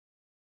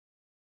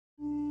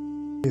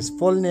His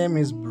full name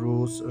is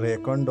Bruce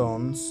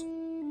Recondons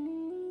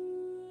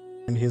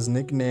and his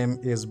nickname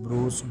is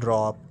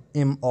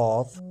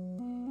BruceDropEmOff.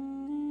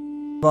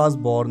 He was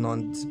born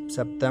on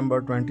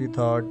September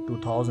 23rd,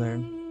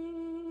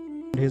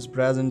 2000. His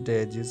present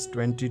age is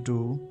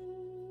 22.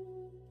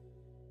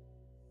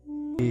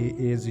 He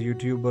is a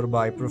YouTuber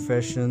by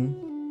profession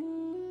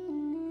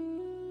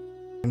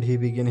and he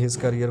began his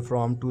career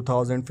from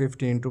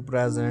 2015 to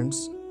present.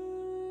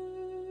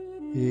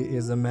 He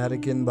is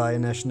American by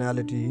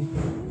nationality.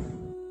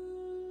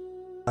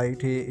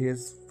 Height, he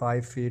is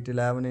 5 feet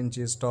 11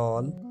 inches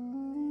tall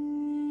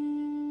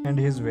and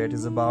his weight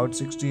is about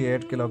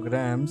 68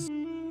 kilograms.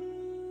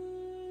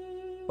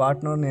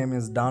 Partner name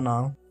is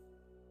Dana.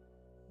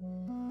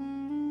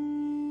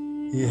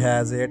 He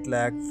has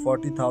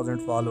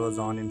 8,40,000 followers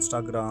on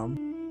Instagram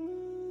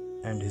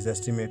and his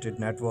estimated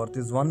net worth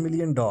is $1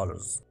 million.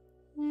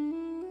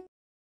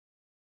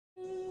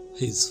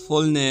 His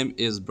full name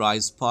is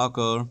Bryce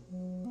Parker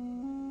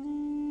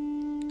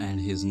and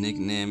his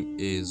nickname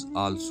is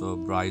also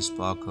Bryce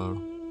Parker.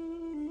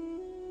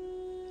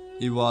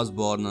 He was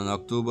born on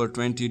October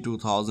 20,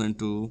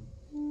 2002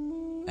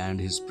 and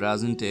his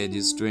present age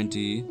is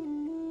 20.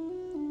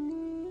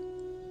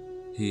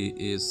 He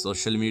is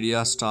social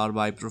media star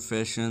by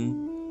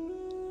profession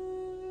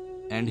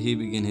and he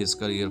began his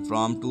career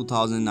from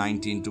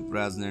 2019 to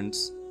present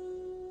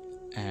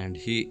and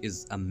he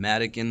is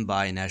American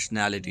by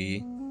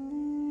nationality.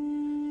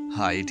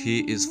 Height, he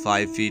is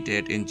 5 feet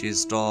 8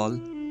 inches tall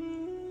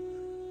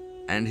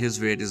and his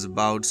weight is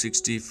about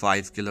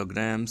 65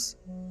 kilograms.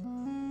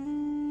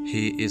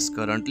 He is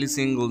currently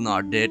single,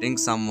 not dating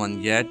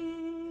someone yet.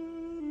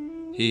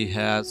 He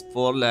has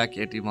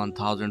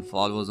 4,81,000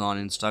 followers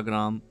on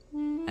Instagram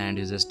and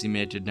his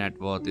estimated net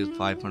worth is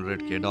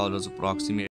 $500K approximately.